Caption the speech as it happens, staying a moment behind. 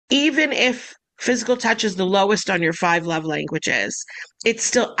even if physical touch is the lowest on your 5 love languages, it's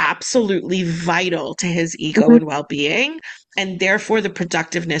still absolutely vital to his ego Mhm. and well-being, and therefore the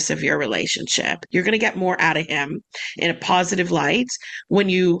productiveness of your relationship. You're going to get more out of him in a positive light when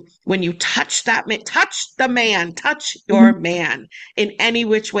you touch touch the man, touch Mhm. your man in any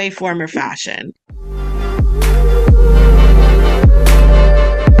which way, form, or fashion.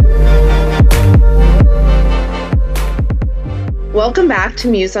 Welcome back to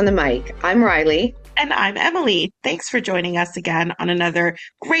Muse on the Mic. I'm Riley. And I'm Emily. Thanks for joining us again on another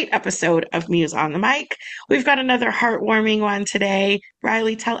great episode of Muse on the Mic. We've got another heartwarming one today.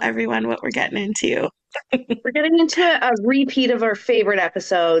 Riley, tell everyone what we're getting into. We're getting into a repeat of our favorite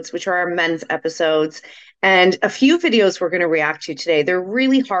episodes, which are our men's episodes, and a few videos we're going to react to today. They're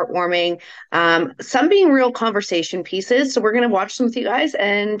really heartwarming, some being real conversation pieces. So we're going to watch them with you guys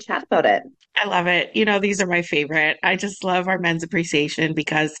and chat about it. I love it. You know, these are my favorite. I just love our men's appreciation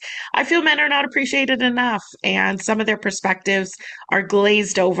because I feel men are not appreciated enough, and some of their perspectives are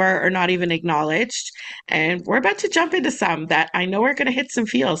glazed over or not even acknowledged. And we're about to jump into some that I know are going to hit some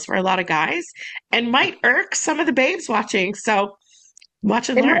feels for a lot of guys and might irk some of the babes watching. So watch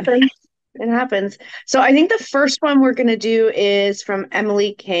and It learn. happens. It happens. So I think the first one we're going to do is from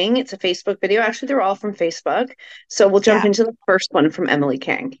Emily King. It's a Facebook video. Actually, they're all from Facebook. So we'll jump Yeah. into the first one from Emily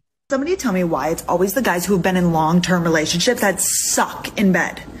King. Somebody tell me why it's always the guys who've been in long-term relationships that suck in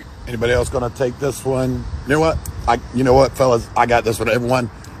bed. Anybody else gonna take this one? You know what, fellas? I got this one. Everyone,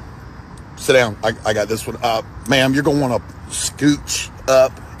 sit down. I got this one. Ma'am, you're gonna want to scooch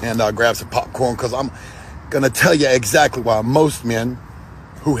up and grab some popcorn because I'm gonna tell you exactly why most men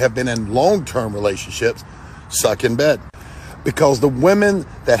who have been in long-term relationships suck in bed. Because the women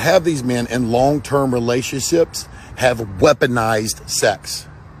that have these men in long-term relationships have weaponized sex.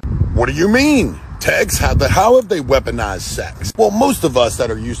 What do you mean, Tex? How have they weaponized sex? Well, most of us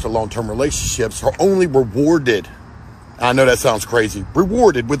that are used to long-term relationships are only rewarded. I know that sounds crazy.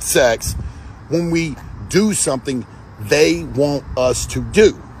 Rewarded with sex when we do something they want us to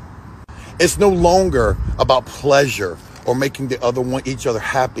do. It's no longer about pleasure or making the other one, each other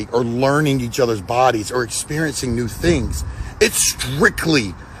happy or learning each other's bodies or experiencing new things. It's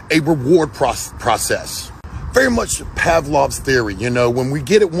strictly a reward process. Very much Pavlov's theory, you know, when we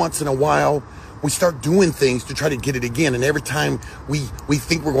get it once in a while, we start doing things to try to get it again. And every time we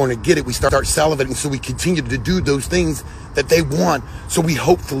think we're going to get it, we start salivating. So we continue to do those things that they want. So we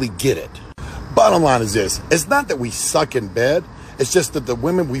hopefully get it. Bottom line is this. It's not that we suck in bed. It's just that the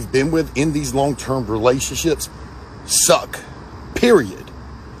women we've been with in these long-term relationships suck, period.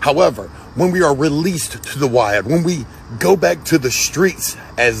 However, when we are released to the wild, when we go back to the streets,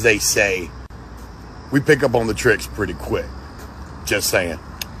 as they say, we pick up on the tricks pretty quick. Just saying.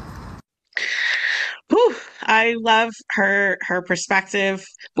 Whew, I love her perspective.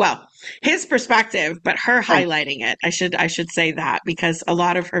 Well, his perspective, but her Oh, highlighting it. I should say that because a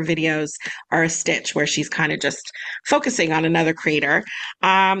lot of her videos are a stitch where she's kind of just focusing on another creator.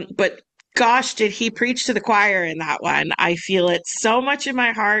 But gosh, did he preach to the choir in that one? I feel it so much in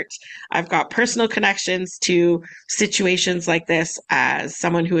my heart. I've got personal connections to situations like this as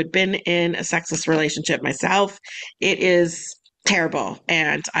someone who had been in a sexless relationship myself. It is terrible,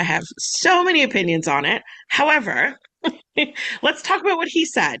 and I have so many opinions on it. However, let's talk about what he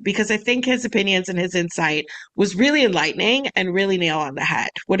said because I think his opinions and his insight was really enlightening and really nail on the head.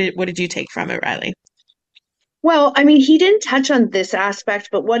 What did you take from it, Riley? well, I mean, he didn't touch on this aspect,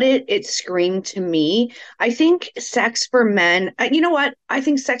 but what it screamed to me, I think sex for men, you know what? I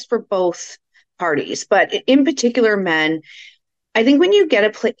think sex for both parties, but in particular men, I think when you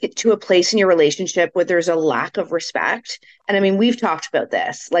get to a place in your relationship where there's a lack of respect, and I mean, we've talked about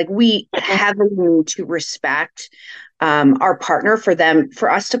this, like we heavily need to respect our partner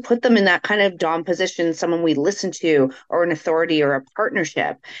for us to put them in that kind of dom position, someone we listen to, or an authority or a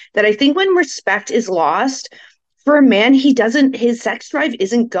partnership. That I think when respect is lost, for a man, his sex drive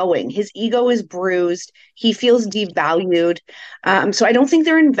isn't going. His ego is bruised. He feels devalued. So I don't think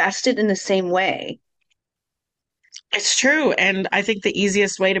they're invested in the same way. It's true. And I think the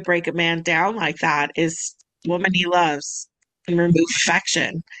easiest way to break a man down like that is woman he loves and remove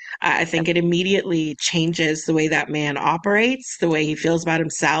affection. I think it immediately changes the way that man operates, the way he feels about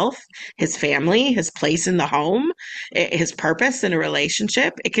himself, his family, his place in the home, his purpose in a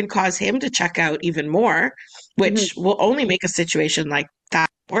relationship. It can cause him to check out even more, Mhm. which will only make a situation like that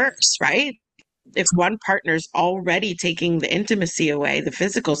worse, right? if one partner's already taking the intimacy away, the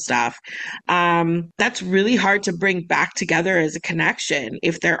physical stuff, that's really hard to bring back together as a connection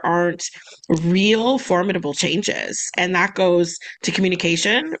if there aren't real formidable changes. And that goes to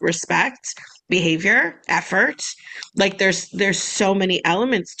communication, respect, behavior, effort. Like there's so many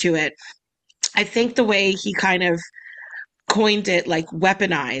elements to it. I think the way he kind of coined it, like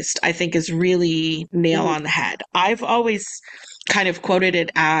weaponized, I think is really nail Mhm. on the head. I've always kind of quoted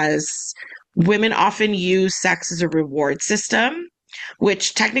it as women often use sex as a reward system,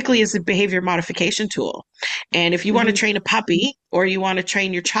 which technically is a behavior modification tool. And if you want to Mhm. train a puppy or you want to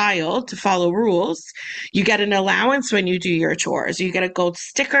train your child to follow rules, you get an allowance when you do your chores. You get a gold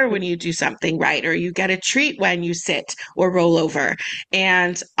sticker when you do something right, or you get a treat when you sit or roll over.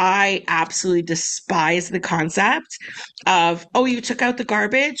 And I absolutely despise the concept of, oh, you took out the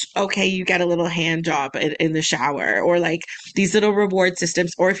garbage. Okay, you get a little hand job in the shower, or like these little reward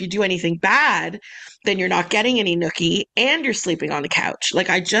systems. Or if you do anything bad, then you're not getting any nookie and you're sleeping on the couch. Like,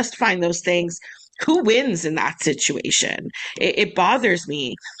 I just find those things, who wins in that situation? It bothers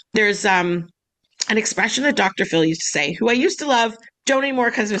me. There's an expression that Dr. Phil used to say, who I used to love, don't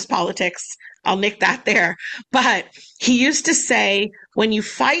anymore because of his politics. I'll nick that there. But he used to say, when you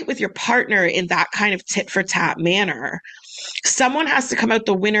fight with your partner in that kind of tit for tat manner, someone has to come out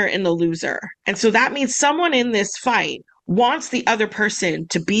the winner and the loser. And so that means someone in this fight wants the other person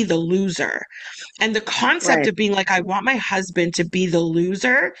to be the loser. And the concept Right. of being like, I want my husband to be the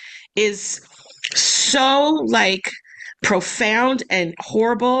loser is so like profound and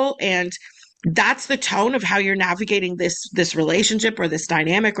horrible. And that's the tone of how you're navigating this relationship or this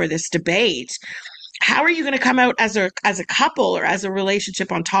dynamic or this debate. How are you going to come out as a couple or as a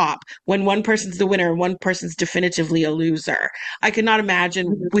relationship on top when one person's the winner and one person's definitively a loser? I could not imagine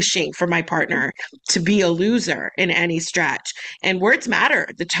Mhm. wishing for my partner to be a loser in any stretch. And words matter.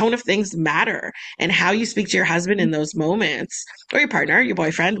 The tone of things matter. And how you speak to your husband in those moments, or your partner, your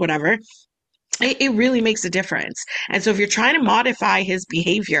boyfriend, whatever, it really makes a difference. And so if you're trying to modify his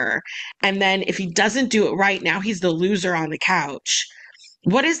behavior, and then if he doesn't do it right, now he's the loser on the couch.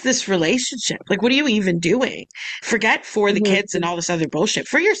 What is this relationship? Like, what are you even doing? Forget for the Mhm. kids and all this other bullshit.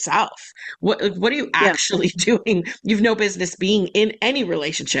 For yourself. What are you Yeah. actually doing? You've no business being in any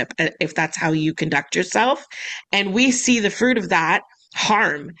relationship if that's how you conduct yourself. And we see the fruit of that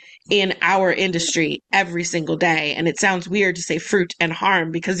harm in our industry every single day. And it sounds weird to say fruit and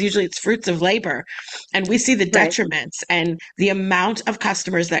harm because usually it's fruits of labor. And we see the Right. detriments, and the amount of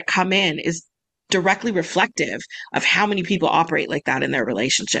customers that come in is directly reflective of how many people operate like that in their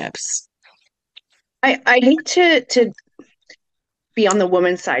relationships. I hate to be on the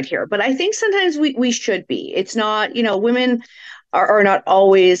woman's side here, but I think sometimes we should be. It's not, women are not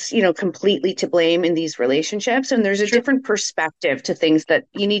always, completely to blame in these relationships. And there's a True. different perspective to things that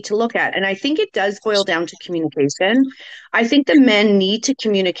you need to look at. And I think it does boil down to communication. I think the men need to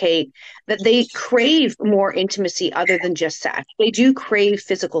communicate that they crave more intimacy other than just sex. They do crave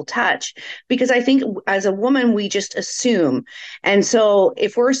physical touch because I think as a woman, we just assume. And so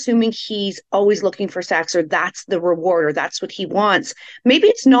if we're assuming he's always looking for sex or that's the reward or that's what he wants, maybe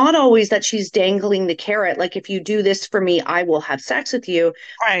it's not always that she's dangling the carrot. Like, if you do this for me, I will have sex with you.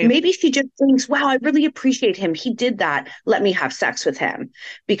 Right. Maybe she just thinks, wow, I really appreciate him. He did that. Let me have sex with him,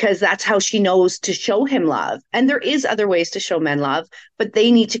 because that's how she knows to show him love. And there is other ways to show men love, but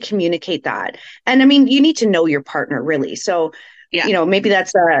they need to communicate that. And I mean, you need to know your partner really. So, Yeah. maybe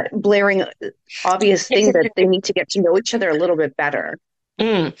that's a blaring obvious thing that they need to get to know each other a little bit better.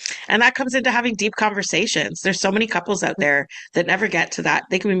 Mm. And that comes into having deep conversations. There's so many couples out there that never get to that.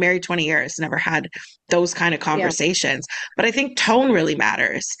 They can be married 20 years, never had those kind of Yeah. conversations. But I think tone really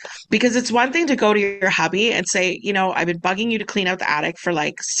matters, because it's one thing to go to your hubby and say, I've been bugging you to clean out the attic for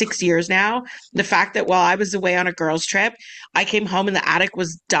like 6 years now. The fact that while I was away on a girls' trip, I came home and the attic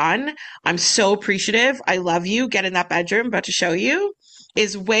was done. I'm so appreciative. I love you. Get in that bedroom, about to show you,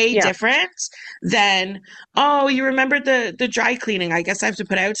 is way Yeah. different than, oh, you remembered the dry cleaning. I guess I have to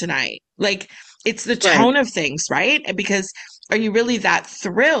put out tonight. Like, it's the Right. tone of things, right? Because are you really that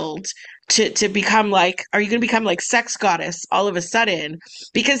thrilled to become like, are you going to become like sex goddess all of a sudden?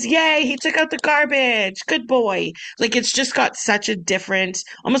 Because yay, he took out the garbage. Good boy. Like, it's just got such a different,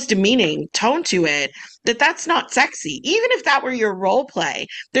 almost demeaning tone to it, that's not sexy. Even if that were your role play,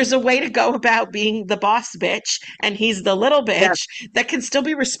 there's a way to go about being the boss bitch and he's the little Yeah. bitch that can still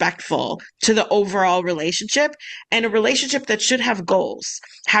be respectful to the overall relationship, and a relationship that should have goals.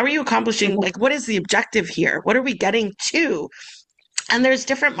 How are you accomplishing? Mhm. Like, what is the objective here? What are we getting to? And there's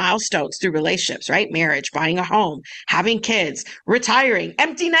different milestones through relationships, right? Marriage, buying a home, having kids, retiring,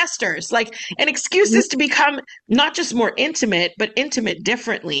 empty nesters, like, and excuses to become not just more intimate, but intimate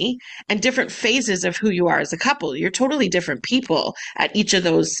differently and different phases of who you are as a couple. You're totally different people at each of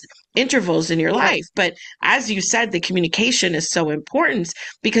those intervals in your Yeah. life. But as you said, the communication is so important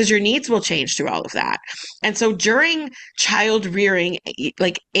because your needs will change through all of that. And so during child rearing,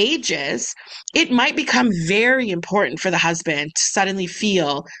 like ages, it might become very important for the husband to suddenly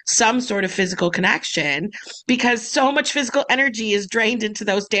feel some sort of physical connection because so much physical energy is drained into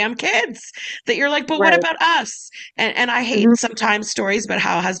those damn kids that you're like, but what Right. about us? And I hate Mhm. sometimes stories about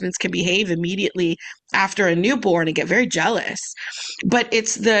how husbands can behave immediately after a newborn and get very jealous. But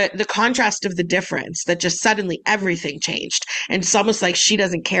it's the contrast of the difference that just suddenly everything changed. And it's almost like she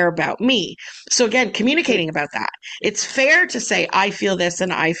doesn't care about me. So again, communicating about that. It's fair to say, I feel this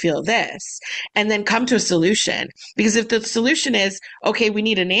and I feel this, and then come to a solution. Because if the solution is, okay, we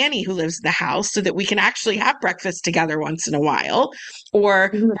need a nanny who lives in the house so that we can actually have breakfast together once in a while,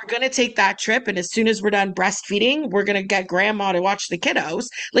 or Mhm. we're going to take that trip and as soon as we're done breastfeeding, we're going to get grandma to watch the kiddos.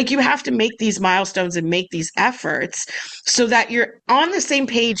 Like you have to make these milestones and make these efforts so that you're on the same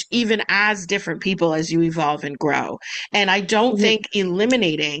page, even as different people as you evolve and grow. And I don't Mhm. think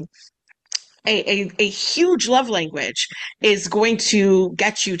eliminating a huge love language is going to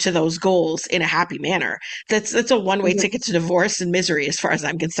get you to those goals in a happy manner. That's a one-way Mhm. ticket to divorce and misery as far as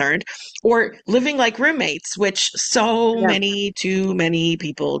I'm concerned. Or living like roommates, which so Yeah. many, too many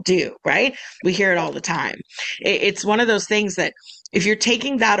people do, right? We hear it all the time. It's one of those things that if you're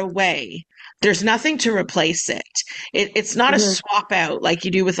taking that away, there's nothing to replace it. It's not a Mhm. swap out like you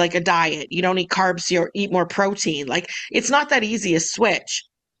do with like a diet. You don't eat carbs, you eat more protein. Like it's not that easy a switch.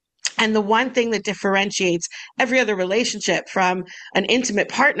 And the one thing that differentiates every other relationship from an intimate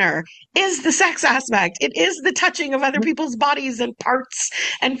partner is the sex aspect. It is the touching of other people's bodies and parts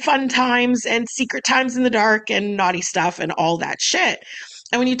and fun times and secret times in the dark and naughty stuff and all that shit.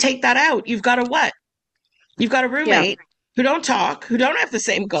 And when you take that out, you've got a what? You've got a Yeah. roommate who don't talk, who don't have the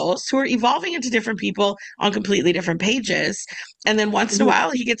same goals, who are evolving into different people on completely different pages. And then once in a Mhm.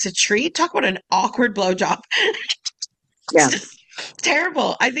 while, he gets a treat. Talk about an awkward blowjob. It's Yeah. just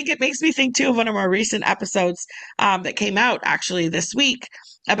terrible. I think it makes me think too of one of our recent episodes that came out actually this week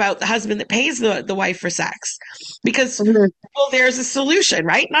about the husband that pays the wife for sex. Because, Mhm. well, there's a solution,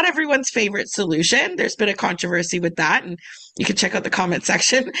 right? Not everyone's favorite solution. There's been a controversy with that, and you can check out the comment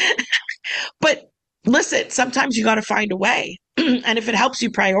section. But listen, sometimes you got to find a way. And if it helps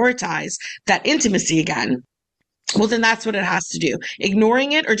you prioritize that intimacy again, well, then that's what it has to do.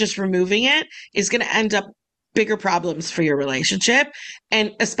 Ignoring it or just removing it is going to end up bigger problems for your relationship.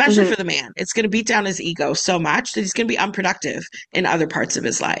 And especially Mhm. for the man, it's going to beat down his ego so much that he's going to be unproductive in other parts of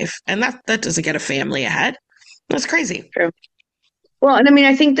his life. And that doesn't get a family ahead. That's crazy. True. Well, and I mean,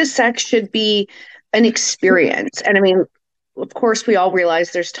 I think the sex should be an experience. And I mean, of course, we all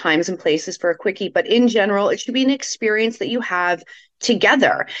realize there's times and places for a quickie, but in general, it should be an experience that you have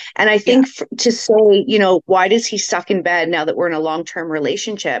together. And I Yeah. think to say, you know, why does he suck in bed now that we're in a long-term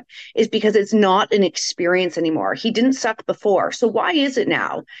relationship is because it's not an experience anymore. He didn't suck before. So why is it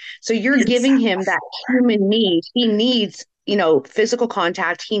now? So you're It's giving him that human need. He needs, you know, physical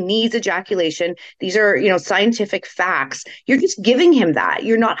contact. He needs ejaculation. These are, you know, scientific facts. You're just giving him that.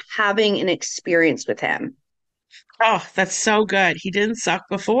 You're not having an experience with him. Oh, that's so good. He didn't suck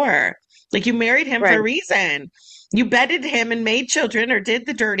before. Like you married him for Right. a reason. You bedded him and made children or did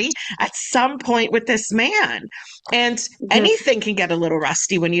the dirty at some point with this man. And Mhm. anything can get a little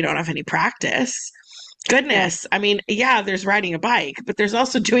rusty when you don't have any practice. Yeah. Goodness. I mean, yeah, there's riding a bike, but there's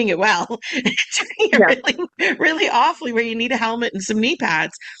also doing it well, doing it Yeah. really, really awfully where you need a helmet and some knee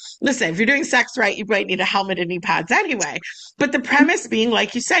pads. Listen, if you're doing sex right, you might need a helmet and knee pads anyway. But the premise being,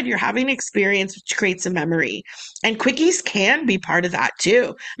 like you said, you're having an experience which creates a memory. And quickies can be part of that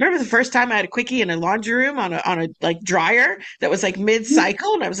too. I remember the first time I had a quickie in a laundry room on a like dryer that was like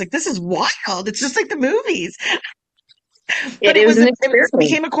mid-cycle, and I was like, this is wild. It's just like the movies. But It is an it experience.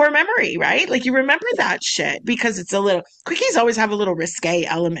 became a core memory, right? Like you remember that shit because it's a little quickies always have a little risque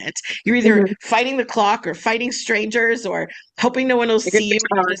element. You're either Mhm. fighting the clock or fighting strangers or hoping no one will It gets see the you and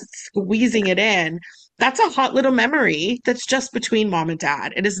car. you're just squeezing it in. That's a hot little memory that's just between mom and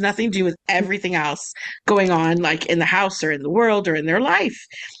dad. It has nothing to do with everything else going on like in the house or in the world or in their life.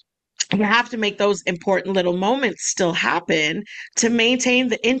 You have to make those important little moments still happen to maintain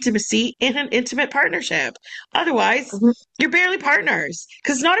the intimacy in an intimate partnership. Otherwise, Mhm. you're barely partners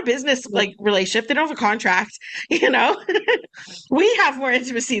because it's not a business Yeah. like relationship. They don't have a contract, you know. We have more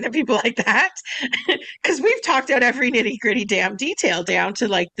intimacy than people like that because we've talked out every nitty gritty damn detail down to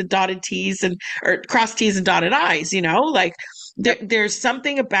like the dotted T's and or cross T's and dotted I's, you know, like There's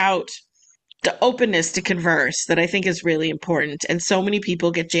something about the openness to converse that I think is really important. And so many people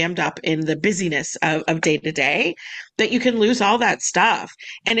get jammed up in the busyness of day to day that you can lose all that stuff.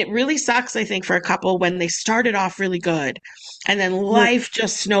 And it really sucks, I think, for a couple when they started off really good and then life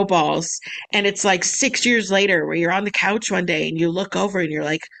just snowballs. And it's like 6 years later where you're on the couch one day and you look over and you're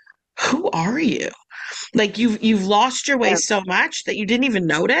like, who are you? Like you've lost your way Yeah. so much that you didn't even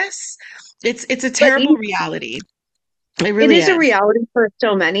notice. It's a But terrible reality. It it really is a is. reality for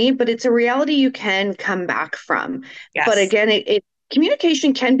so many, but it's a reality you can come back from. But Yes. again,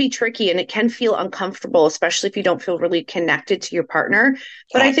 communication can be tricky and it can feel uncomfortable, especially if you don't feel really connected to your partner.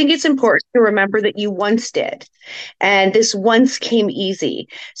 But I Yeah. think it's important to remember that you once did, and this once came easy.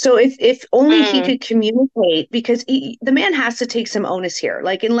 So if only he Mm, could communicate, because the man has to take some onus here.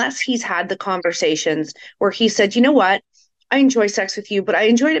 Like unless he's had the conversations where he said, you know what? I enjoy sex with you, but I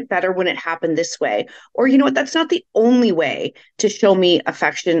enjoyed it better when it happened this way. Or, you know what? That's not the only way to show me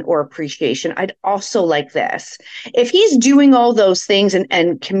affection or appreciation. I'd also like this. If he's doing all those things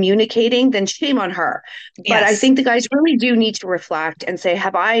and communicating, then shame on her. But I yes. think the guys really do need to reflect and say,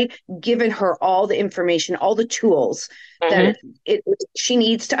 have I given her all the information, all the tools Mhm. that she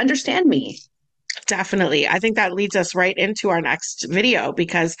needs to understand me? Definitely. I think that leads us right into our next video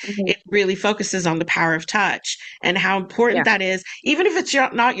because Mhm. it really focuses on the power of touch and how important Yeah. that is. Even if it's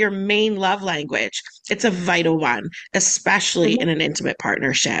not your main love language, it's a vital one, especially Mhm. in an intimate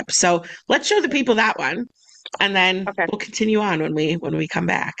partnership. So let's show the people that one, and then Okay, we'll continue on when we come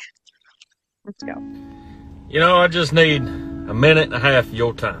back. let's go. You know, I just need a minute and a half of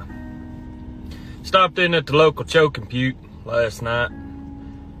your time. Stopped in at the local choking puke last night,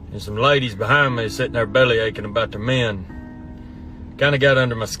 and some ladies behind me sitting there belly aching about their men. Kind of got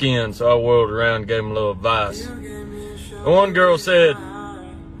under my skin, so I whirled around and gave them a little advice. The one girl said,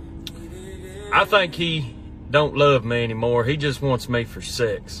 I think he don't love me anymore. He just wants me for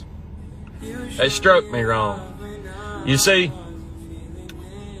sex. That struck me wrong. You see,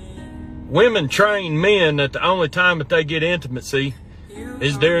 women train men that the only time that they get intimacy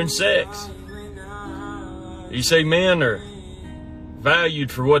is during sex. You see, men are valued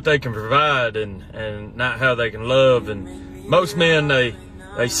for what they can provide and not how they can love. And most men,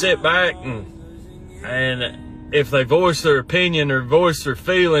 they sit back and if they voice their opinion or voice their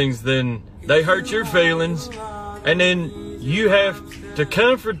feelings, then they hurt your feelings. And then you have to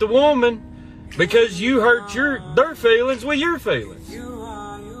comfort the woman because you hurt their feelings with your feelings.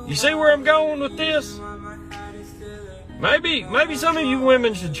 You see where I'm going with this? Maybe some of you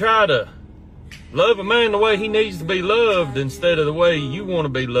women should try to love a man the way he needs to be loved instead of the way you want to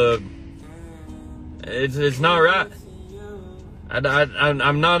be loved. It's not right.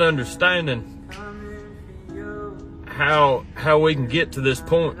 I'm not understanding how we can get to this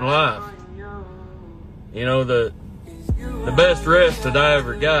point in life. You know, the best rest that I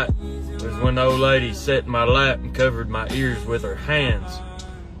ever got was when the old lady sat in my lap and covered my ears with her hands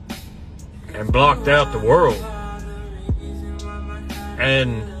and blocked out the world.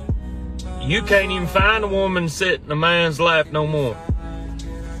 And you can't even find a woman sitting in a man's lap no more.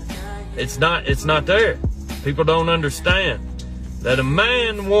 It's not there. People don't understand that a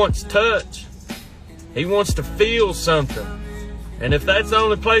man wants touch. He wants to feel something. And if that's the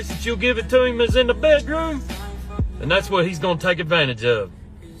only place that you'll give it to him is in the bedroom, then that's what he's going to take advantage of.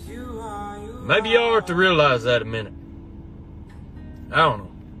 Maybe y'all ought to realize that a minute. I don't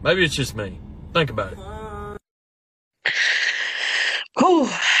know. Maybe it's just me. Think about it.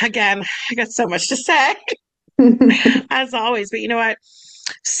 Oh, again, I got so much to say, as always. But you know what?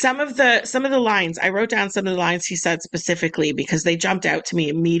 Some of the lines, I wrote down some of the lines he said specifically because they jumped out to me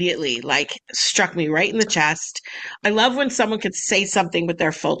immediately, like struck me right in the chest. I love when someone could say something with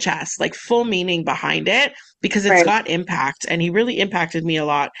their full chest, like full meaning behind it, because it's Right. got impact, and he really impacted me a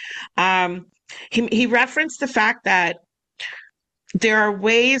lot. He referenced the fact that there are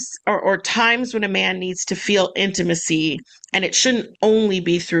ways or times when a man needs to feel intimacy, and it shouldn't only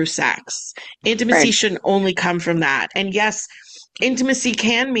be through sex. Intimacy Right. shouldn't only come from that. And yes, intimacy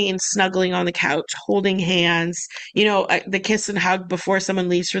can mean snuggling on the couch, holding hands, the kiss and hug before someone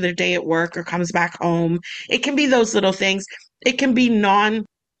leaves for their day at work or comes back home. It can be those little things. It can be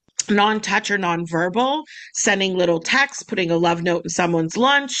non-touch or non-verbal, sending little texts, putting a love note in someone's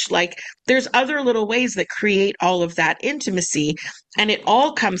lunch. Like there's other little ways that create all of that intimacy, and it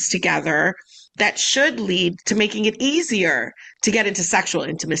all comes together that should lead to making it easier to get into sexual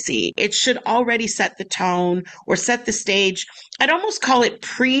intimacy. It should already set the tone or set the stage. I'd almost call it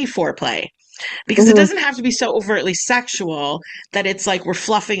pre-foreplay because it Mhm. doesn't have to be so overtly sexual that it's like we're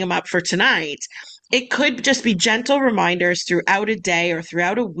fluffing them up for tonight. It could just be gentle reminders throughout a day or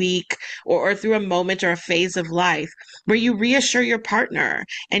throughout a week or through a moment or a phase of life where you reassure your partner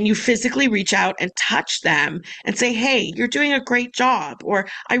and you physically reach out and touch them and say, hey, you're doing a great job. Or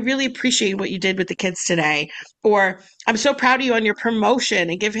I really appreciate what you did with the kids today. Or I'm so proud of you on your promotion,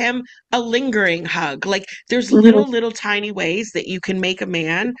 and give him a lingering hug. Like there's Mhm. little tiny ways that you can make a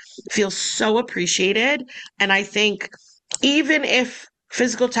man feel so appreciated. And I think even if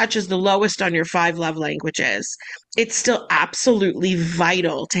physical touch is the lowest on your 5 love languages, it's still absolutely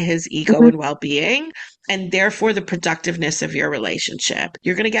vital to his ego Mhm. and well-being, and therefore the productiveness of your relationship.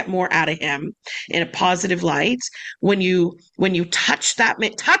 You're going to get more out of him in a positive light when you touch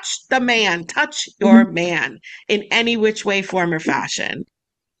touch the man, touch Mhm. your man in any which way, form, or fashion.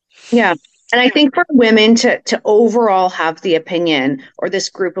 Yeah. And I think for women to overall have the opinion, or this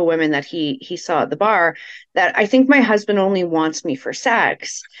group of women that he saw at the bar, that I think my husband only wants me for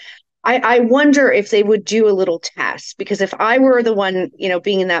sex. I wonder if they would do a little test, because if I were the one,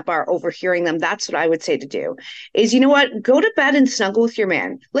 being in that bar overhearing them, that's what I would say to do is, you know what, go to bed and snuggle with your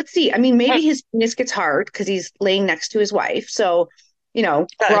man. Let's see. I mean, maybe his penis gets hard because he's laying next to his wife. So, Good.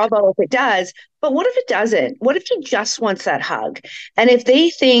 bravo if it does. But what if it doesn't? What if he just wants that hug? And if they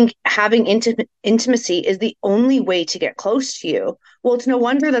think having intimacy is the only way to get close to you, well, it's no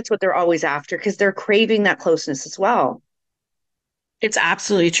wonder that's what they're always after, because they're craving that closeness as well. It's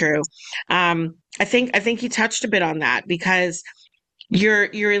absolutely true. I think you touched a bit on that because you're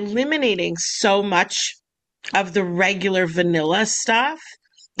eliminating so much of the regular vanilla stuff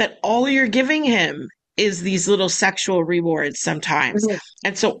that all you're giving him is these little sexual rewards sometimes. Mhm.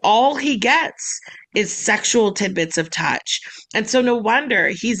 And so all he gets is sexual tidbits of touch. And so no wonder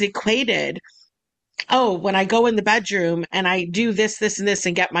he's equated, oh, when I go in the bedroom and I do this, this, and this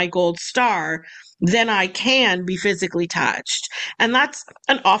and get my gold star, then I can be physically touched. And that's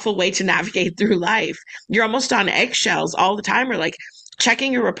an awful way to navigate through life. You're almost on eggshells all the time, or like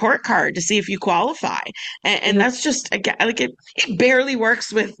checking your report card to see if you qualify. And Mhm. that's just again, like it barely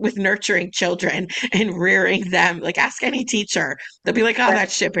works with nurturing children and rearing them. Like ask any teacher. They'll be like, oh,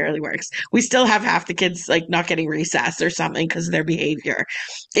 that shit barely works. We still have half the kids like not getting recess or something because of their behavior.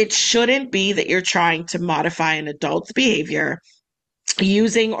 It shouldn't be that you're trying to modify an adult's behavior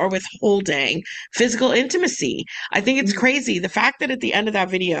using or withholding physical intimacy. I think it's Mhm. crazy. The fact that at the end of that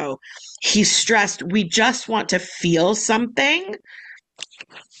video, he stressed, we just want to feel something,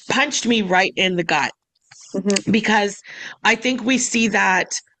 punched me right in the gut, Mhm. because I think we see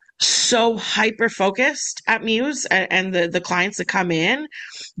that so hyper focused at Muse and the clients that come in.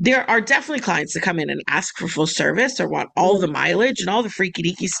 There are definitely clients that come in and ask for full service or want all Mhm. the mileage and all the freaky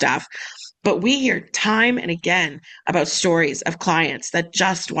deaky stuff. But we hear time and again about stories of clients that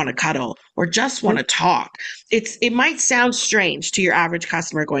just want to cuddle or just want to talk. It might sound strange to your average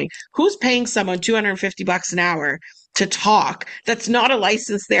customer going, who's paying someone $250 an hour to talk? That's not a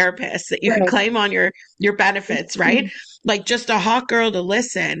licensed therapist that you can Right. claim on your benefits, right? Mhm. Like just a hot girl to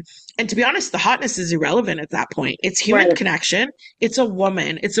listen. And to be honest, the hotness is irrelevant at that point. It's human Right. connection. It's a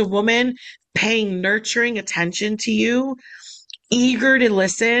woman. It's a woman paying nurturing attention to you, eager to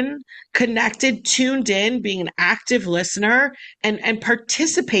listen, connected, tuned in, being an active listener, and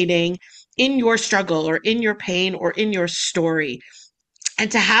participating in your struggle or in your pain or in your story.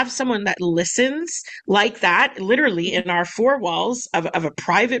 And to have someone that listens like that, literally in our 4 walls of a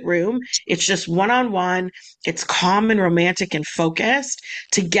private room, it's just one on one, it's calm and romantic and focused.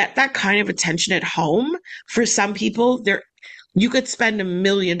 To get that kind of attention at home, for some people, you could spend $1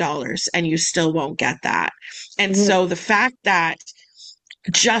 million and you still won't get that. And Mhm. so the fact that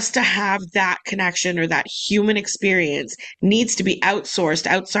just to have that connection or that human experience needs to be outsourced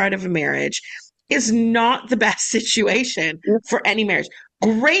outside of a marriage is not the best situation for any marriage.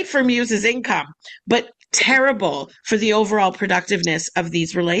 Great for Muse's income, but terrible for the overall productiveness of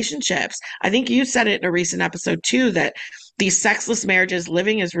these relationships. I think you said it in a recent episode too, that these sexless marriages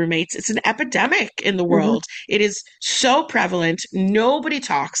living as roommates, it's an epidemic in the Mhm. world. It is so prevalent. Nobody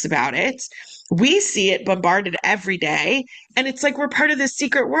talks about it. We see it bombarded every day. And it's like we're part of this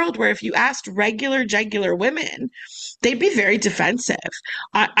secret world where if you asked regular, jugular women, they'd be very defensive.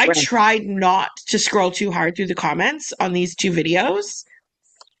 I Right. tried not to scroll too hard through the comments on these 2 videos.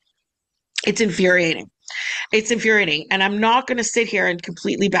 It's infuriating. It's infuriating. And I'm not going to sit here and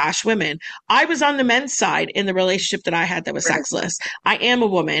completely bash women. I was on the men's side in the relationship that I had that was sexless. I am a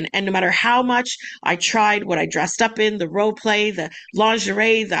woman. And no matter how much I tried what I dressed up in, the role play, the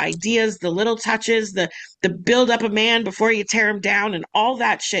lingerie, the ideas, the little touches, the build up a man before you tear him down, and all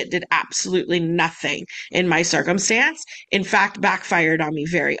that shit did absolutely nothing in my circumstance. In fact, backfired on me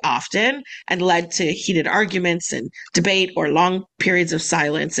very often and led to heated arguments and debate or long periods of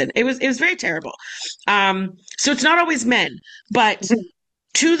silence. And it was very terrible. So it's not always men, but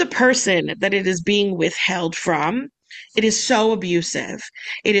to the person that it is being withheld from, it is so abusive.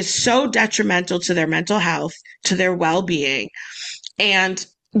 It is so detrimental to their mental health, to their well-being. And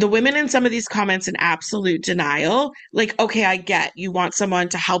the women in some of these comments in absolute denial, like, okay, I get you want someone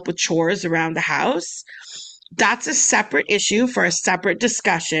to help with chores around the house. That's a separate issue for a separate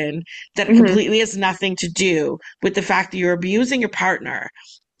discussion that completely has nothing to do with the fact that you're abusing your partner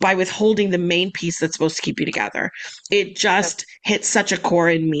by withholding the main piece that's supposed to keep you together. It just hits such a core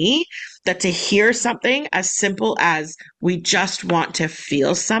in me that to hear something as simple as we just want to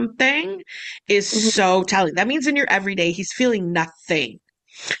feel something is so telling. That means in your everyday, he's feeling nothing.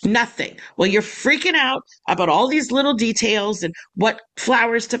 Nothing. Well, you're freaking out about all these little details and what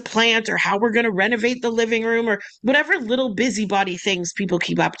flowers to plant or how we're going to renovate the living room or whatever little busybody things people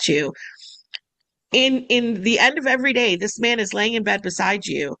keep up to. In the end of every day, this man is laying in bed beside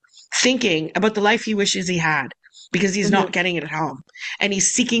you thinking about the life he wishes he had because he's not getting it at home. And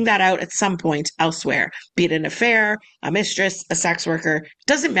he's seeking that out at some point elsewhere, be it an affair, a mistress, a sex worker,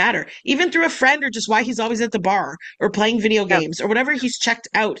 doesn't matter. Even through a friend or just why he's always at the bar or playing video games or whatever he's checked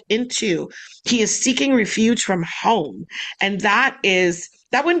out into, he is seeking refuge from home. And that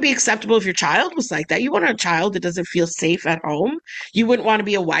wouldn't be acceptable if your child was like that. You want a child that doesn't feel safe at home. You wouldn't want to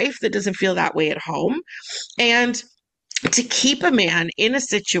be a wife that doesn't feel that way at home. And to keep a man in a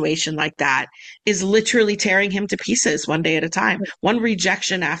situation like that is literally tearing him to pieces one day at a time, one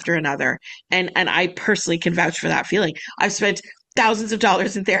rejection after another. And I personally can vouch for that feeling. I've spent thousands of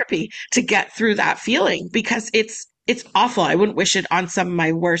dollars in therapy to get through that feeling because it's awful. I wouldn't wish it on some of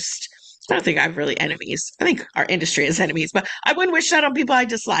my worst. I don't think I have really enemies. I think our industry has enemies, but I wouldn't wish that on people I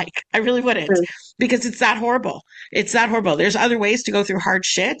dislike. I really wouldn't because it's that horrible. It's that horrible. There's other ways to go through hard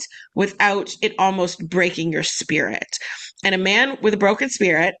shit without it almost breaking your spirit. And a man with a broken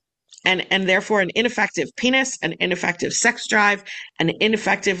spirit and therefore an ineffective penis, an ineffective sex drive, an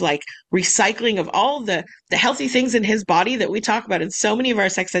ineffective like recycling of all the healthy things in his body that we talk about in so many of our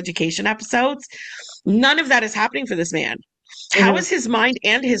sex education episodes, none of that is happening for this man. How is his mind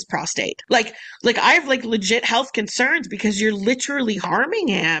and his prostate? Like I have like legit health concerns because you're literally harming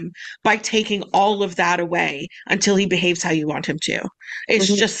him by taking all of that away until he behaves how you want him to. It's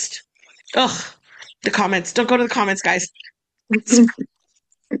just, the comments. Don't go to the comments, guys.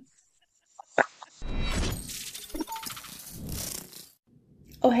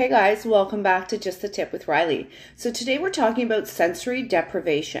 Oh, hey guys, welcome back to Just the Tip with Riley. So today we're talking about sensory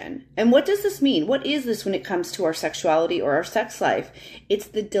deprivation. And what does this mean? What is this when it comes to our sexuality or our sex life? It's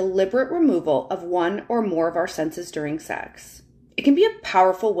the deliberate removal of one or more of our senses during sex. It can be a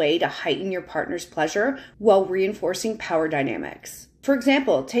powerful way to heighten your partner's pleasure while reinforcing power dynamics. For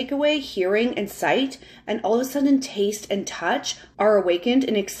example, take away hearing and sight, and all of a sudden taste and touch are awakened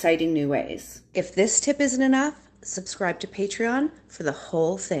in exciting new ways. If this tip isn't enough, subscribe to Patreon for the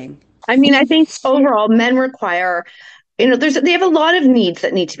whole thing. I mean, I think overall men require, they have a lot of needs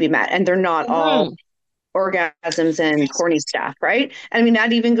that need to be met, and they're not all orgasms and horny stuff, right? I mean,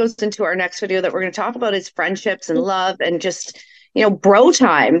 that even goes into our next video that we're going to talk about is friendships and love and just, bro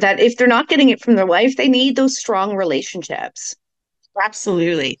time, that if they're not getting it from their wife, they need those strong relationships.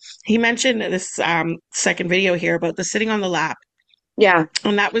 Absolutely. He mentioned this second video here about the sitting on the lap. Yeah.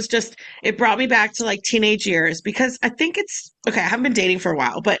 And that was just, it brought me back to like teenage years because I think it's, okay, I haven't been dating for a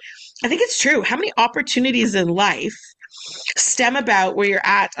while, but I think it's true. How many opportunities in life stem about where you're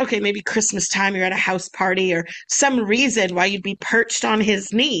at, okay, maybe Christmas time, you're at a house party or some reason why you'd be perched on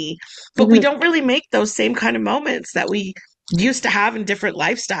his knee, but we don't really make those same kind of moments that we used to have in different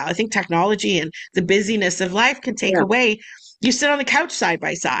lifestyle. I think technology and the busyness of life can take away. You sit on the couch side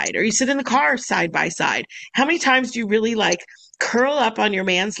by side or you sit in the car side by side. How many times do you really like curl up on your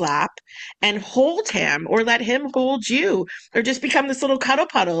man's lap and hold him or let him hold you or just become this little cuddle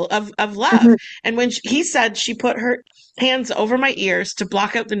puddle of love? And when he said she put her hands over my ears to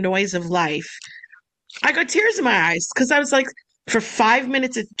block out the noise of life, I got tears in my eyes because I was like, for 5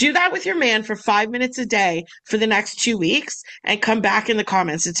 minutes, do that with your man for 5 minutes a day for the next 2 weeks and come back in the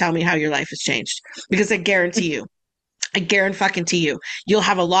comments and tell me how your life has changed. Because I guarantee you, I guarantee you, you'll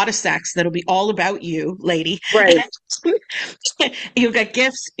have a lot of sex that'll be all about you, lady. Right. You'll get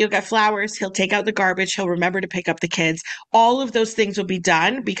gifts, you'll get flowers, he'll take out the garbage, he'll remember to pick up the kids. All of those things will be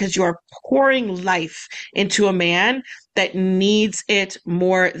done because you are pouring life into a man that needs it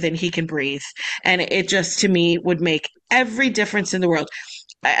more than he can breathe. And it just, to me, would make every difference in the world.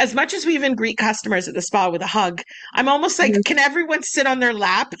 As much as we even greet customers at the spa with a hug, I'm almost like, can everyone sit on their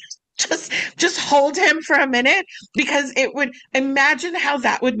lap? Just hold him for a minute, because it would, imagine how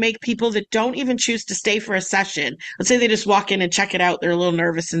that would make people that don't even choose to stay for a session. Let's say they just walk in and check it out. They're a little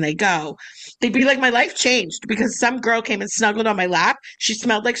nervous and they go. They'd be like, my life changed because some girl came and snuggled on my lap. She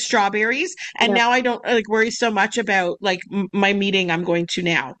smelled like strawberries. And now I don't like worry so much about like my meeting I'm going to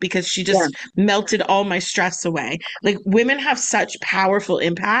now, because she just melted all my stress away. Like, women have such powerful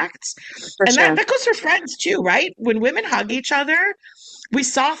impacts. And that goes for friends too, right? When women hug each other, we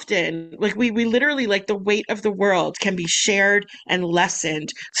soften, like we literally, like, the weight of the world can be shared and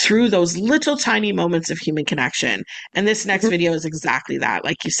lessened through those little tiny moments of human connection. And this next video is exactly that.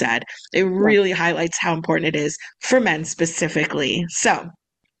 Like you said, it really highlights how important it is for men specifically. So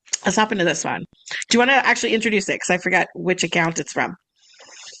let's hop into this one. Do you want to actually introduce it? Because I forgot which account it's from.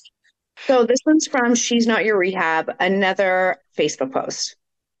 So this one's from She's Not Your Rehab, another Facebook post.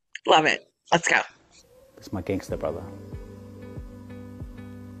 Love it. Let's go. It's my gangster brother.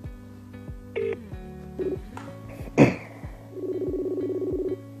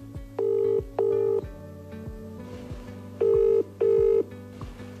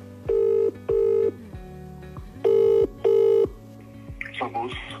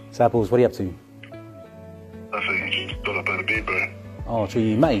 Sapples, what are you up to? Nothing, just got up out of bed, bro. Oh, so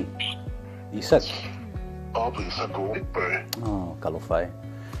you mate? You sick? I'll be sick all week, bro. Oh, kalofai.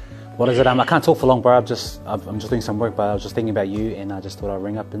 What is it? I can't talk for long, bro. I'm just doing some work, but I was just thinking about you, and I just thought I'd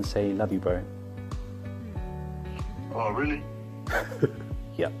ring up and say love you, bro. Oh, really?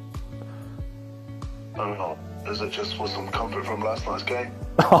 Yep. Oh, no. Is it just for some comfort from last night's game?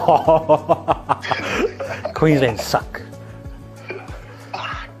 Queensland suck.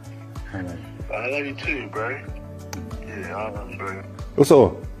 I love you too, bro. Yeah, I love you, bro. What's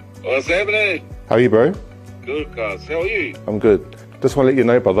up? What's happening? How are you, bro? Good, guys. How are you? I'm good. Just want to let you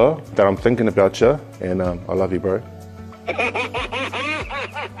know, brother, that I'm thinking about you, and I love you, bro.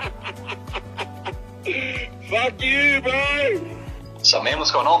 Fuck you, bro. So, man,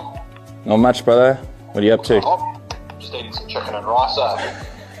 what's going on? Not much, brother. What are you up to? Just eating some chicken and rice,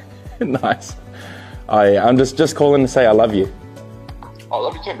 Nice. I'm just calling to say I love you. I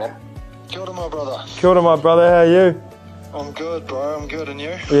love you too, man. Kia ora, my brother. Kia ora, my brother. How are you? I'm good, bro. I'm good, and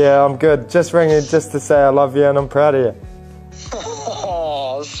you? Yeah, I'm good. Just ringing just to say I love you and I'm proud of you.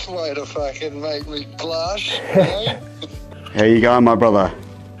 Oh, way to fucking make me blush, mate. How you going, my brother?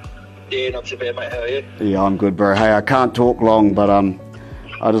 Yeah, not too bad, mate. How are you? Yeah, I'm good, bro. Hey, I can't talk long, but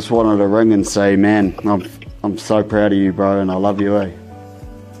I just wanted to ring and say, man, I'm so proud of you, bro, and I love you, eh?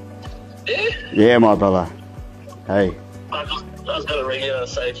 Yeah? Yeah, my brother. Hey. I was going to ring you and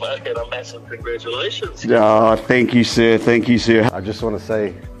say, fucking, a massive congratulations. Oh, thank you, sir. Thank you, sir. I just want to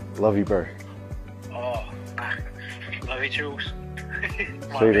say, love you, bro. Oh, love you, Jules.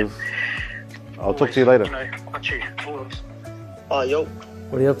 Cheers. I'll talk to you later. You know, watch you. Oh, yo.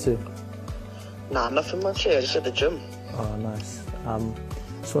 What are you up to? Nah, nothing much here. Just at the gym. Oh, nice.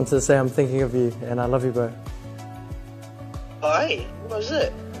 Just wanted to say I'm thinking of you and I love you, bro. Oh, hey. What was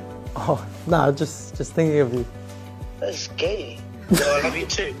it? Oh, nah, just thinking of you. That's gay. Yo, I love you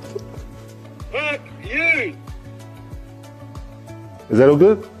too. Fuck you. Is that all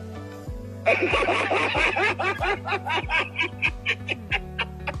good?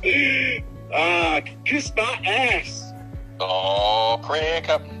 Kiss my ass. Oh, crack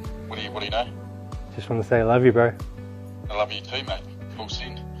up. What do you know? Just want to say I love you, bro. I love you too, mate. Full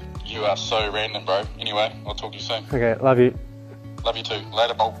send. You are so random, bro. Anyway, I'll talk to you soon. Okay, love you. Love you too.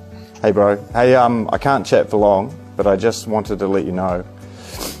 Later, Bob. Hey, bro. Hey, I can't chat for long, but I just wanted to let you know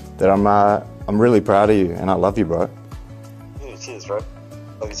that I'm really proud of you, and I love you, bro. Yeah, cheers, bro.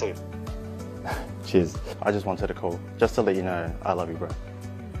 Love you too. Cheers. I just wanted to call, just to let you know I love you, bro.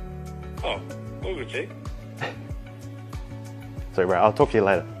 Oh, all good, G. Sorry, bro. I'll talk to you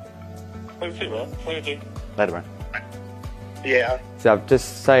later. Love you too, bro. Love you too. Later, bro. Yeah. So I'm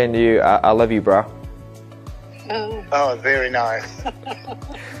just saying to you, I love you, bro. Oh, very nice.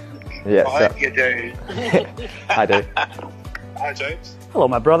 Yeah. I hope you do. I do. Hi, James. Hello,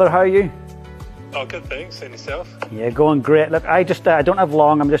 my brother. How are you? Oh, good, thanks. And yourself? Yeah, going great. Look, I don't have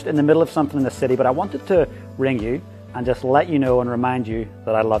long. I'm just in the middle of something in the city, but I wanted to ring you and just let you know and remind you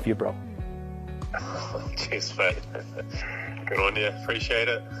that I love you, bro. Cheers, mate. Good on you. Appreciate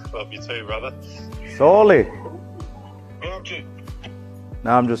it. Love you too, brother. Solly. What up to?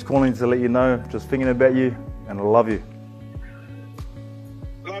 No, I'm just calling to let you know, just thinking about you, and I love you.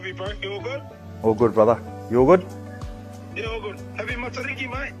 Love you, bro. You all good? All good, brother. You all good? Yeah, all good. Happy Matariki,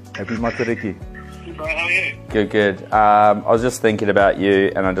 mate. Happy Matariki. Bro, how are you? Good, good. I was just thinking about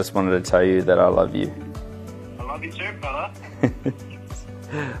you, and I just wanted to tell you that I love you. I love you too, brother.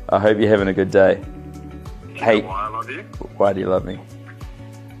 I hope you're having a good day. Hey, Why I love you? why do you love me?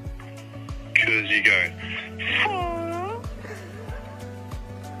 Because you go,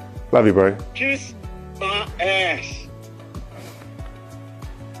 Love you, bro. kiss my ass.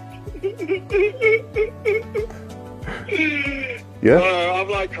 Yeah? Bro, I'm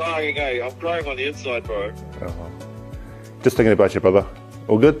like crying, eh? I'm crying on the inside, bro. Just thinking about you, brother.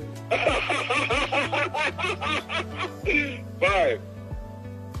 All good? Bro,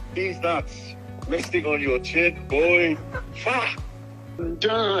 these nuts resting on your chin, boy. Fuck.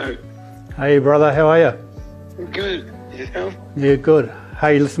 Jono, Hey, brother, how are you? good. Yourself? Yeah, good.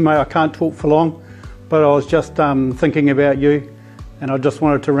 Hey, listen, mate, I can't talk for long, but I was just thinking about you, and I just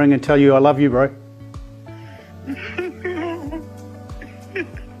wanted to ring and tell you I love you, bro.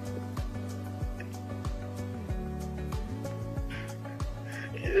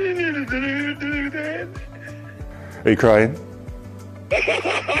 Are you crying?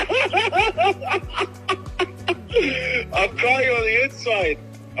 I'm crying on the inside.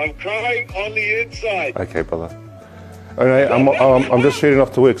 I'm crying on the inside. Okay, brother. All right, I'm just shooting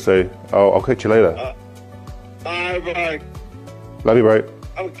off to work, so I'll catch you later. Bro. Love you, bro.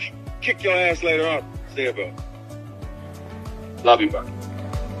 I'll kick your ass later on. See you, bro. Love you, bro.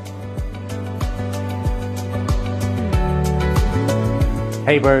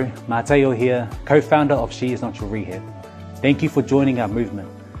 Hey bro, Mateo here, co-founder of She Is Not Your Rehab. Thank you for joining our movement.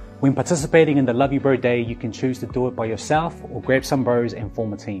 When participating in the Love You Bro Day, you can choose to do it by yourself or grab some bros and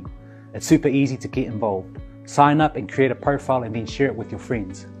form a team. It's super easy to get involved. Sign up and create a profile and then share it with your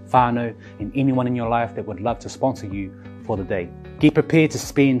friends, whānau, and anyone in your life that would love to sponsor you for the day. Get prepared to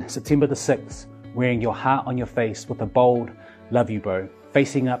spend September the 6th wearing your heart on your face with a bold Love You Bro,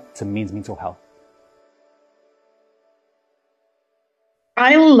 facing up to men's mental health.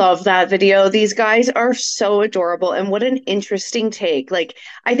 I love that video. These guys are so adorable, and what an interesting take. Like,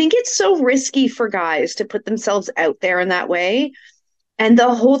 I think it's so risky for guys to put themselves out there in that way. And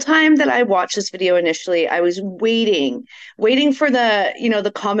the whole time that I watched this video initially, I was waiting for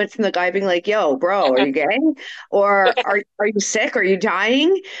the comment from the guy being like, "Yo, bro, are you gay? Or are you sick? Are you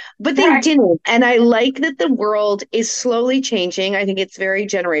dying?" But they didn't. And I like that the world is slowly changing. I think it's very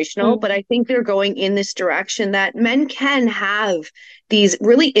generational, but I think they're going in this direction that men can have these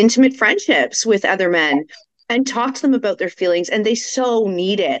really intimate friendships with other men and talk to them about their feelings, and they so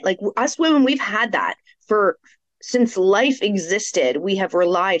need it. Like us women, we've had that since life existed. We have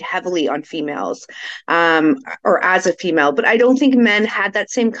relied heavily on females, or as a female, but I don't think men had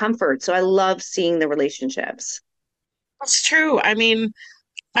that same comfort. So I love seeing the relationships. That's true. I mean,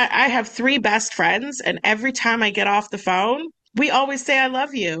 I have three best friends, and every time I get off the phone, we always say, I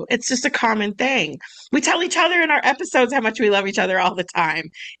love you. It's just a common thing. We tell each other in our episodes how much we love each other all the time.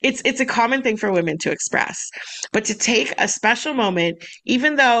 It's a common thing for women to express. But to take a special moment,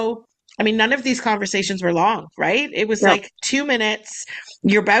 even though, I mean, none of these conversations were long, right? It was like 2 minutes.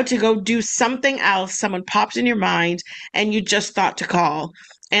 You're about to go do something else. Someone popped in your mind and you just thought to call.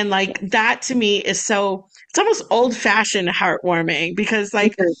 And like that to me is so, it's almost old fashioned heartwarming, because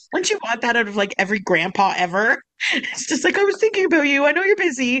like, wouldn't you want that out of like every grandpa ever? It's just like, I was thinking about you. I know you're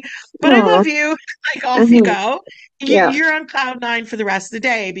busy, but I love you. Like off you go. You're on cloud nine for the rest of the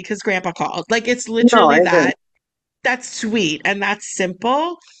day because grandpa called. Like it's literally that. That's sweet and that's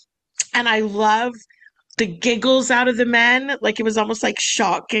simple. And I love the giggles out of the men. Like it was almost like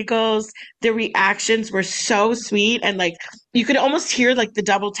shock giggles. The reactions were so sweet. And like you could almost hear like the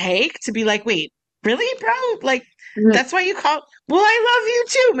double take to be like, wait, really, bro? Like that's why you call. Well, I love you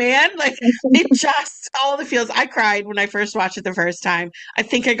too, man. Like it just all the feels. I cried when I first watched it the first time. I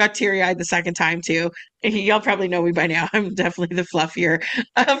think I got teary eyed the second time too. Y'all probably know me by now. I'm definitely the fluffier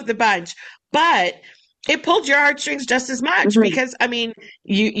of the bunch. But it pulled your heartstrings just as much because I mean,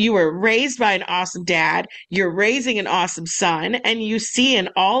 you were raised by an awesome dad, you're raising an awesome son, and you see in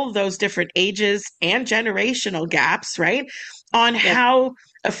all of those different ages and generational gaps, right, on how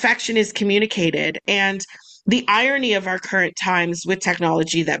affection is communicated. And the irony of our current times with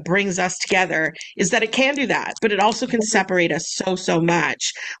technology that brings us together is that it can do that, but it also can separate us so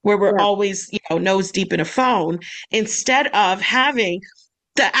much, where we're always, nose deep in a phone instead of having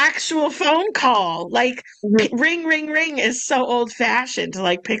The actual phone call, like ring, ring, ring is so old fashioned to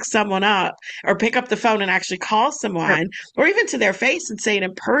like pick someone up or pick up the phone and actually call someone or even to their face and say it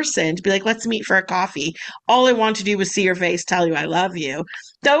in person to be like, let's meet for a coffee. All I want to do was see your face, tell you I love you.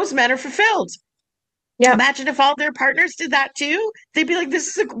 Those men are fulfilled. Yeah. Imagine if all their partners did that too. They'd be like,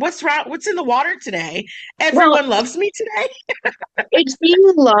 this is what's wrong? What's in the water today? Well, Everyone loves me today. it's being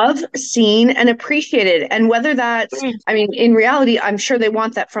loved, seen, and appreciated. And whether that's, I mean, in reality, I'm sure they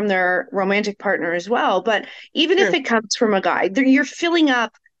want that from their romantic partner as well. But even if it comes from a guy, you're filling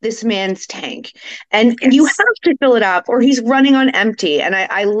up this man's tank and you have to fill it up or he's running on empty. And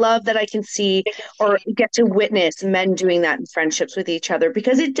I love that I can see or get to witness men doing that in friendships with each other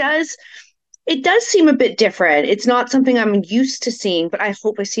because it does seem a bit different. It's not something I'm used to seeing, but I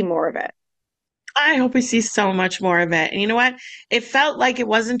hope I see more of it. I hope we see so much more of it. And you know what? It felt like it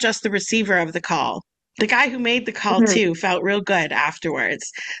wasn't just the receiver of the call. The guy who made the call too felt real good afterwards.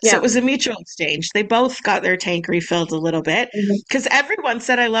 So it was a mutual exchange. They both got their tank refilled a little bit because everyone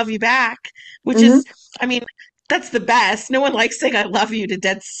said, I love you back, which is, I mean, that's the best. No one likes saying I love you to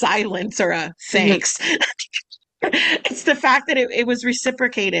dead silence or a thanks. It's the fact that it was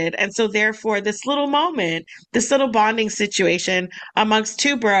reciprocated. And so therefore this little moment, this little bonding situation amongst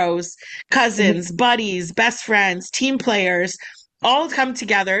two bros, cousins, buddies, best friends, team players, all come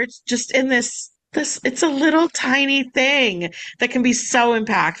together just in this it's a little tiny thing that can be so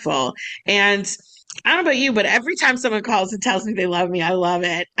impactful. And I don't know about you, but every time someone calls and tells me they love me, I love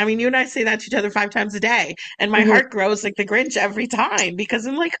it. I mean, you and I say that to each other 5 times a day, and my heart grows like the Grinch every time because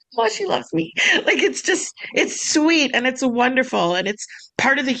I'm like, oh, she loves me. Like, it's sweet and it's wonderful and it's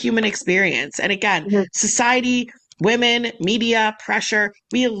part of the human experience. And again, society, women, media, pressure,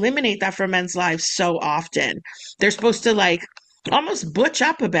 we eliminate that from men's lives so often. They're supposed to like almost butch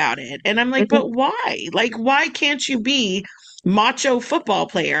up about it. And I'm like, but why? Like, why can't you be macho football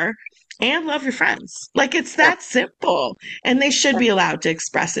player and love your friends? Like, it's that simple. And they should be allowed to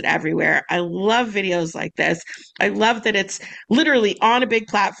express it everywhere. I love videos like this. I love that it's literally on a big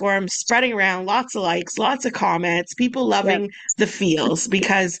platform, spreading around, lots of likes, lots of comments, people loving the feels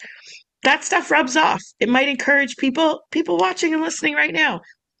because that stuff rubs off. It might encourage people watching and listening right now.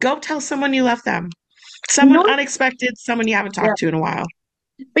 Go tell someone you love them. Someone unexpected, someone you haven't talked to in a while.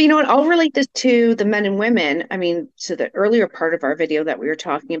 But you know what? I'll relate this to the men and women. I mean, to the earlier part of our video that we were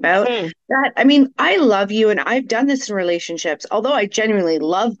talking about. That, I mean, I love you, and I've done this in relationships. Although I genuinely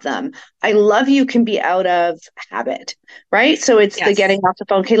love them, I love you can be out of habit, right? So it's the getting off the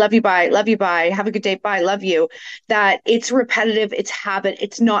phone. Okay, love you, bye. Have a good day, bye, love you. That it's repetitive, it's habit.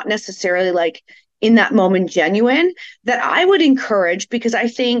 It's not necessarily like in that moment genuine. That I would encourage because I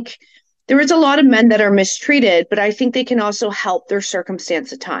think there is a lot of men that are mistreated, but I think they can also help their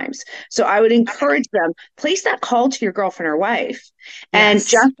circumstance at times. So I would encourage them, place that call to your girlfriend or wife. And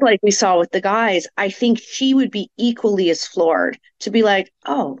just like we saw with the guys, I think she would be equally as floored to be like,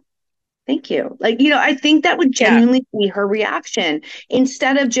 oh, thank you. Like, you know, I think that would genuinely be her reaction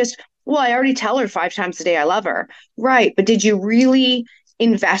instead of just, well, I already tell her 5 times a day I love her. Right. But did you really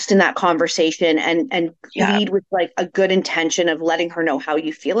invest in that conversation and lead with like a good intention of letting her know how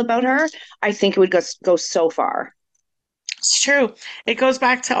you feel about her? I think it would go so far. It's true. It goes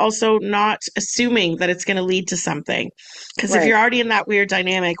back to also not assuming that it's going to lead to something. Because if you're already in that weird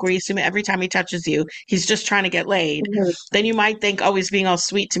dynamic where you assume every time he touches you, he's just trying to get laid, then you might think, oh, he's being all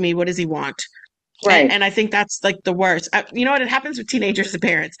sweet to me. What does he want? Right. And I think that's like the worst. You know what? It happens with teenagers and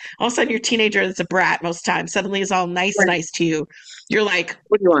parents. All of a sudden, your teenager is a brat most times. Suddenly is all nice to you. You're like,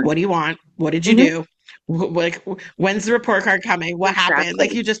 what do you want? What do you want? What did you do? Like, when's the report card coming? What happened?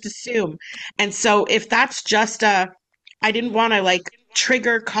 Like, you just assume. And so if that's just I didn't want to like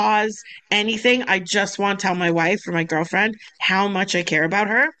trigger, cause anything. I just want to tell my wife or my girlfriend how much I care about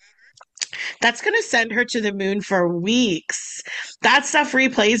her. That's going to send her to the moon for weeks. That stuff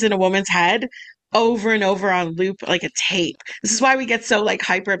replays in a woman's head over and over on loop like a tape. This is why we get so like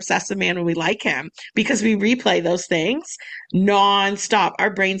hyper obsessive man when we like him, because we replay those things nonstop.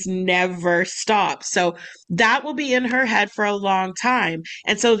 Our brains never stop. So that will be in her head for a long time.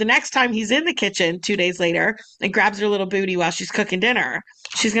 And so the next time he's in the kitchen 2 days later and grabs her little booty while she's cooking dinner,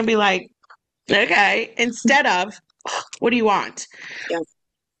 she's going to be like, okay, instead of, what do you want?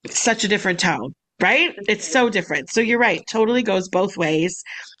 Such a different tone, right? It's so different. So you're right. Totally goes both ways.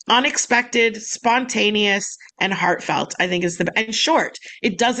 Unexpected, spontaneous, and heartfelt, I think is and short.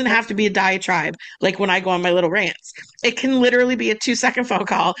 It doesn't have to be a diatribe like when I go on my little rants. It can literally be a 2-second phone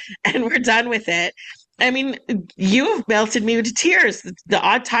call and we're done with it. I mean, you have melted me to tears. The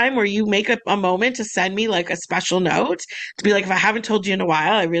odd time where you make a moment to send me like a special note to be like, if I haven't told you in a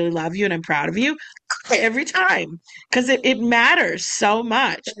while, I really love you and I'm proud of you. every time because it matters so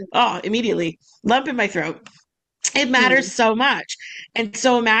much. Oh, immediately lump in my throat. It matters so much. And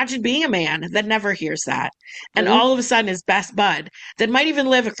so imagine being a man that never hears that. And all of a sudden his best bud that might even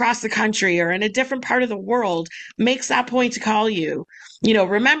live across the country or in a different part of the world makes that point to call you,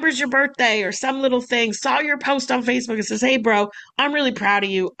 remembers your birthday or some little thing, saw your post on Facebook and says, "Hey, bro, I'm really proud of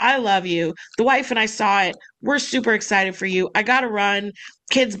you. I love you. The wife and I saw it. We're super excited for you. I got to run.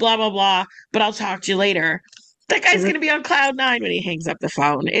 Kids, blah, blah, blah, but I'll talk to you later." That guy's going to be on cloud nine when he hangs up the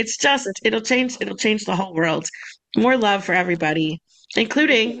phone. It's just, it'll change the whole world. More love for everybody,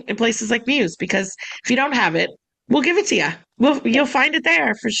 including in places like Muse, because if you don't have it, we'll give it to you. You'll find it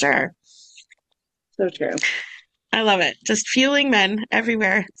there for sure. So true. I love it. Just fueling men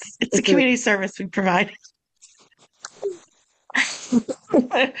everywhere. It's a community service we provide.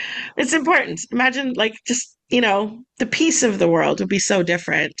 It's important. Imagine just, the peace of the world would be so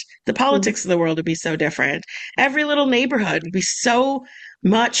different. The politics of the world would be so different. Every little neighborhood would be so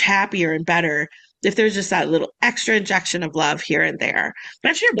much happier and better if there's just that little extra injection of love here and there.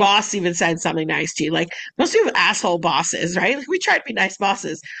 Imagine your boss even said something nice to you. Like, most people have asshole bosses, right? Like, we try to be nice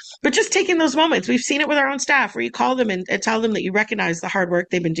bosses, but just taking those moments, we've seen it with our own staff where you call them and tell them that you recognize the hard work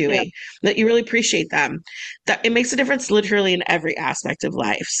they've been doing, that you really appreciate them, that it makes a difference literally in every aspect of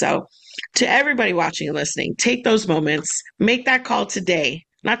life. So to everybody watching and listening, take those moments, make that call today,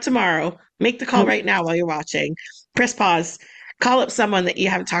 not tomorrow. Make the call right now while you're watching. Press pause. Call up someone that you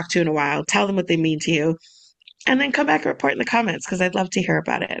haven't talked to in a while. Tell them what they mean to you. And then come back and report in the comments because I'd love to hear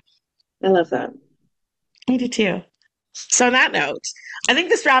about it. I love that. Me too. So on that note, I think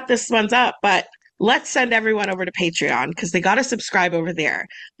this wrapped this one's up, but let's send everyone over to Patreon because they got to subscribe over there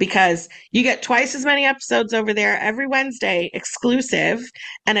because you get twice as many episodes over there every Wednesday exclusive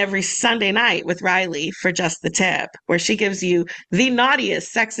and every Sunday night with Riley for Just the Tip, where she gives you the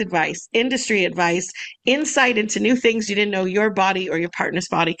naughtiest sex advice, industry advice, insight into new things you didn't know your body or your partner's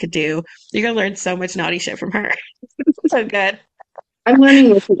body could do. You're going to learn so much naughty shit from her. So good. I'm learning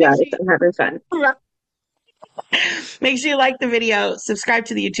with you guys. I'm having fun. Make sure you like the video, subscribe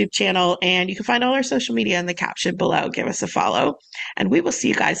to the YouTube channel, and you can find all our social media in the caption below. Give us a follow, and we will see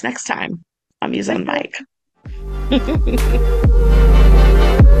you guys next time on MUSE On The Mic.